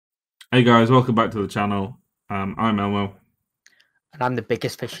Hey guys, welcome back to the channel. I'm Elmo. And I'm the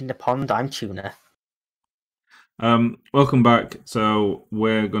biggest fish in the pond. I'm Tuna. Welcome back. So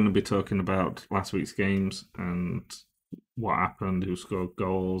we're going to be talking about last week's games and what happened, who scored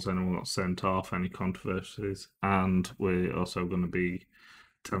goals, anyone got sent off, any controversies, and we're also going to be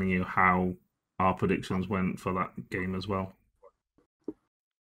telling you how our predictions went for that game as well.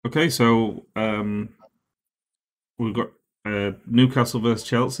 Okay, so we've got Newcastle versus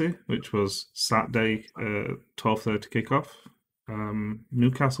Chelsea, which was Saturday, 12:30 kickoff.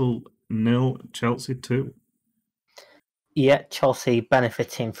 Newcastle 0, Chelsea 2. Yeah, Chelsea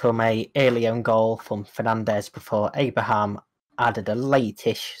benefiting from a early own goal from Fernandez before Abraham added a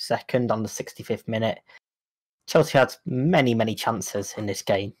late-ish second on the 65th minute. Chelsea had many chances in this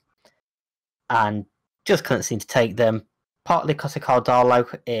game and just couldn't seem to take them, partly because of Caldalo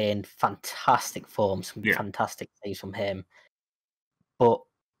in fantastic form, some fantastic saves from him, but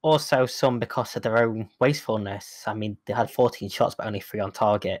also some because of their own wastefulness. I mean, they had 14 shots but only 3 on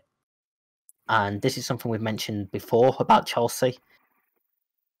target. And this is something we've mentioned before about Chelsea,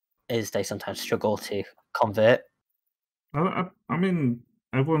 is they sometimes struggle to convert. I mean,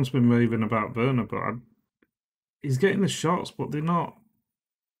 everyone's been raving about Werner, but he's getting the shots, but they're not.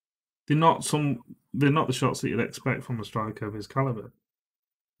 They're not some. They're not the shots that you'd expect from a striker of his caliber.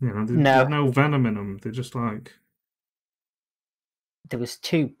 You know, there's No, no venom in them. They're just like. there was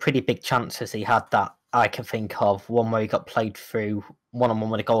 2 pretty big chances he had that I can think of. One where he got played through one-on-one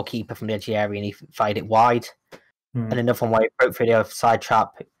with a goalkeeper from the edge of the area and he fired it wide. And another one where he broke through the offside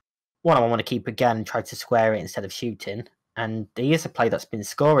trap, one-on-one with a keeper again and tried to square it instead of shooting. And he is a player that's been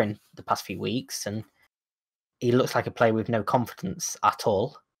scoring the past few weeks, and he looks like a player with no confidence at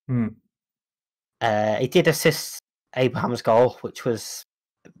all. He did assist Abraham's goal, which was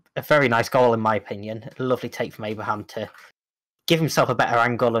a very nice goal in my opinion. A lovely take from Abraham to give himself a better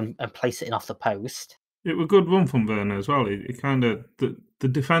angle and place it in off the post. It was a good run from Werner as well. He kind of the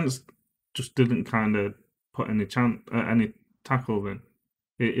defense just didn't kind of put any tackle in.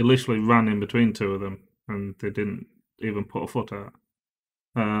 He literally ran in between 2 of them, and they didn't even put a foot out.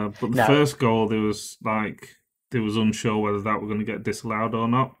 But the first goal, they was unsure whether that was going to get disallowed or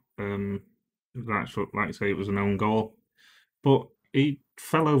not. It was actually, like I say, it was an own goal, but he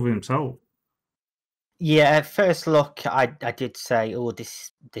fell over himself. Yeah, at first look, I did say, "Oh,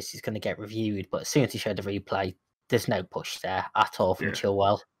 this is going to get reviewed," but as soon as he showed the replay, there's no push there at all from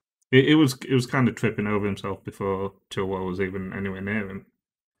Chilwell. It was kind of tripping over himself before Chilwell was even anywhere near him.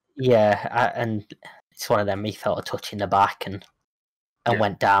 Yeah, and it's one of them. He felt a touch in the back and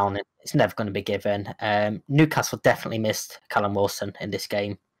went down. And it's never going to be given. Newcastle definitely missed Callum Wilson in this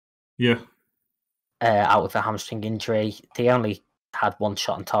game. Yeah. Out with a hamstring injury. They only had 1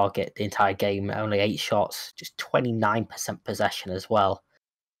 shot on target the entire game, only 8 shots, just 29% possession as well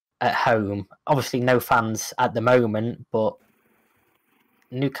at home. Obviously, no fans at the moment, but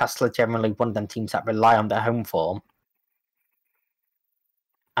Newcastle are generally one of them teams that rely on their home form.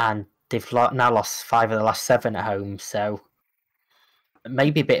 And they've now lost 5 of the last 7 at home, so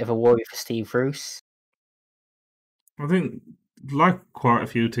maybe a bit of a worry for Steve Bruce. I think, like quite a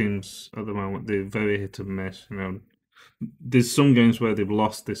few teams at the moment, they're very hit and miss. You know, there's some games where they've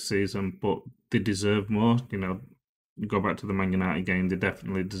lost this season, but they deserve more. You know, go back to the Man United game; they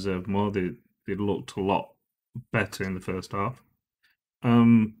definitely deserve more. They looked a lot better in the first half.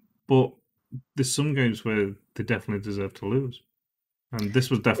 But there's some games where they definitely deserve to lose, and this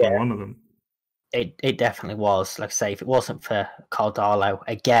was definitely one of them. It definitely was. Like I say, if it wasn't for Caldalo,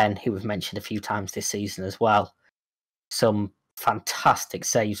 again, who we've mentioned a few times this season as well, some fantastic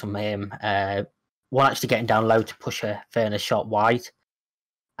saves from him. One actually getting down low to push a Werner shot wide,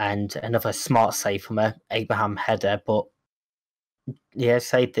 and another smart save from a Abraham header. But yeah,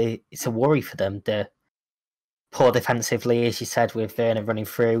 it's a worry for them. They're poor defensively, as you said, with Werner running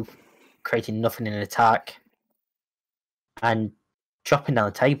through, creating nothing in attack, and dropping down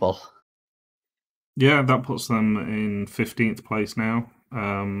the table. Yeah, that puts them in 15th place now.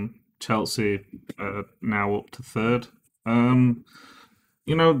 Chelsea now up to 3rd.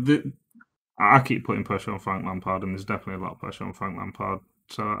 You know, I keep putting pressure on Frank Lampard, and there's definitely a lot of pressure on Frank Lampard.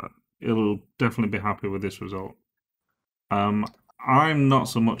 So he'll definitely be happy with this result. I'm not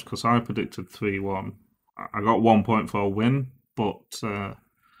so much because I predicted 3-1. I got 1 point for a win, but I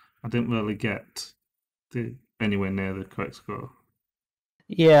didn't really get anywhere near the correct score.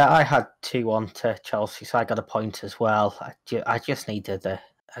 Yeah, I had 2-1 to Chelsea, so I got a point as well. I just needed a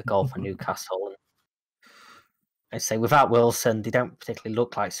goal for Newcastle. And I say without Wilson, they don't particularly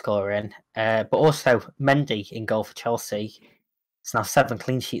look like scoring. But also Mendy in goal for Chelsea. It's now 7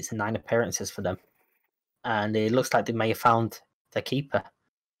 clean sheets and 9 appearances for them, and it looks like they may have found their keeper.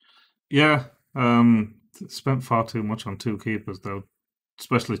 Yeah, spent far too much on two keepers though,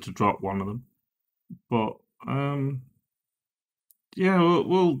 especially to drop one of them. But yeah,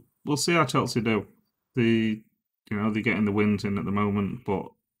 we'll see how Chelsea do. The they're getting the wins in at the moment, but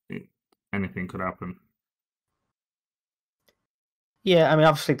it, anything could happen. Yeah, I mean,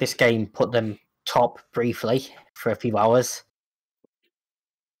 obviously this game put them top briefly for a few hours,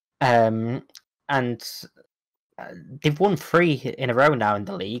 and they've won 3 in a row now in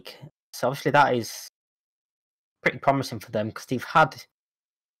the league. So obviously that is pretty promising for them because they've had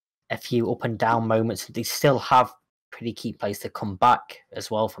a few up and down moments. They still have pretty key players to come back as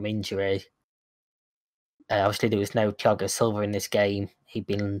well from injury. Obviously, there was no Thiago Silva in this game. He'd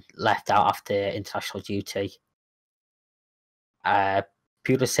been left out after international duty. Uh,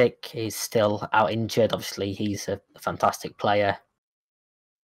 Pulisic is still out injured. Obviously, he's a fantastic player.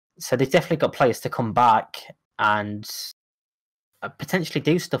 So they've definitely got players to come back and potentially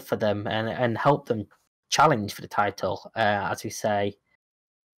do stuff for them and help them challenge for the title. As we say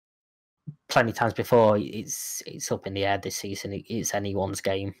plenty times before, it's up in the air this season. It's anyone's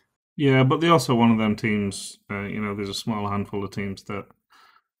game. Yeah, but they're also one of them teams. There's a small handful of teams that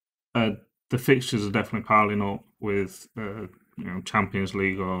uh, the fixtures are definitely piling up with Champions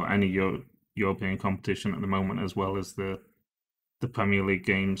League or any European competition at the moment, as well as the Premier League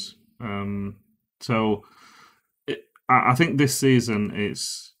games. So I think this season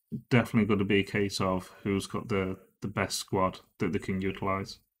it's definitely going to be a case of who's got the best squad that they can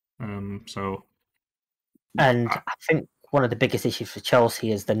utilise. So And I think one of the biggest issues for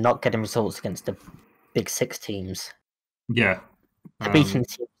Chelsea is they're not getting results against the big six teams. yeah, They're beating um,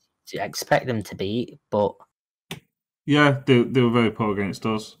 teams you expect them to beat, but yeah, they were very poor against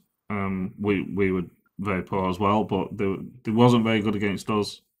us. We were very poor as well, but they wasn't very good against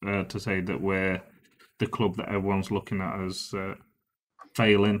us. To say that we're the club that everyone's looking at as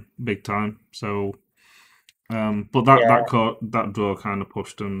failing big time. So, but yeah, that draw kind of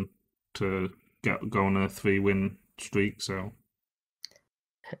pushed them to go on a 3-win streak. So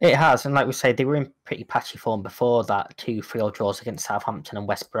it has. And like we say, they were in pretty patchy form before that 2-3 draws against Southampton and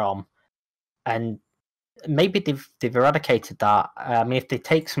West Brom. And maybe they've eradicated that. I mean, if they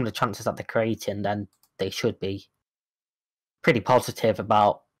take some of the chances that they're creating, then they should be pretty positive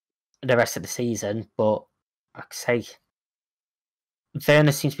about the rest of the season. But like I say,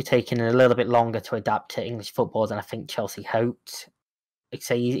 Werner seems to be taking a little bit longer to adapt to English football than I think Chelsea hoped. Like I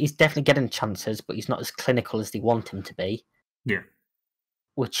say, he's definitely getting chances, but he's not as clinical as they want him to be, yeah,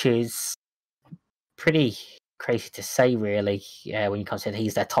 which is pretty crazy to say, really, when you consider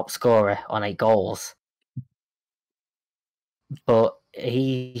he's their top scorer on 8 goals. But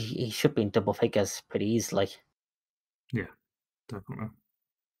he should be in double figures pretty easily. yeah, definitely.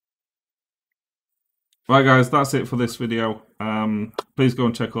 Right, guys, that's it for this video. Please go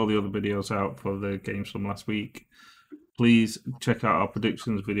and check all the other videos out for the games from last week. Please check out our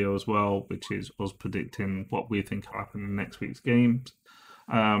predictions video as well, which is us predicting what we think will happen in next week's games.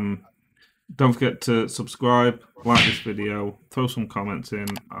 Don't forget to subscribe, like this video, throw some comments in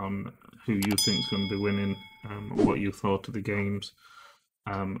on who you think is going to be winning, what you thought of the games,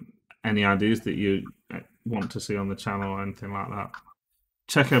 any ideas that you want to see on the channel or anything like that.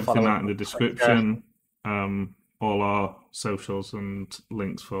 Check everything Follow us out in the on Twitter. description. All our socials and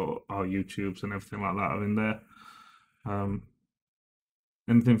links for our YouTubes and everything like that are in there.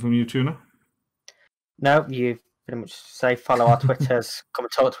 Anything from you, Tuna? No, you pretty much say follow our Twitters. Come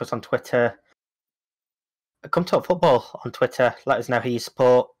and talk to us on Twitter. Come talk football on Twitter. Let us know who you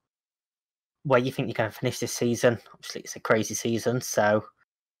support, where you think you're going to finish this season. Obviously, it's a crazy season, so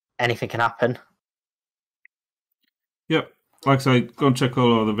anything can happen. Yep. Like I say, go and check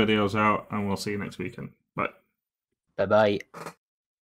all our other videos out, and we'll see you next weekend. Bye. Bye bye.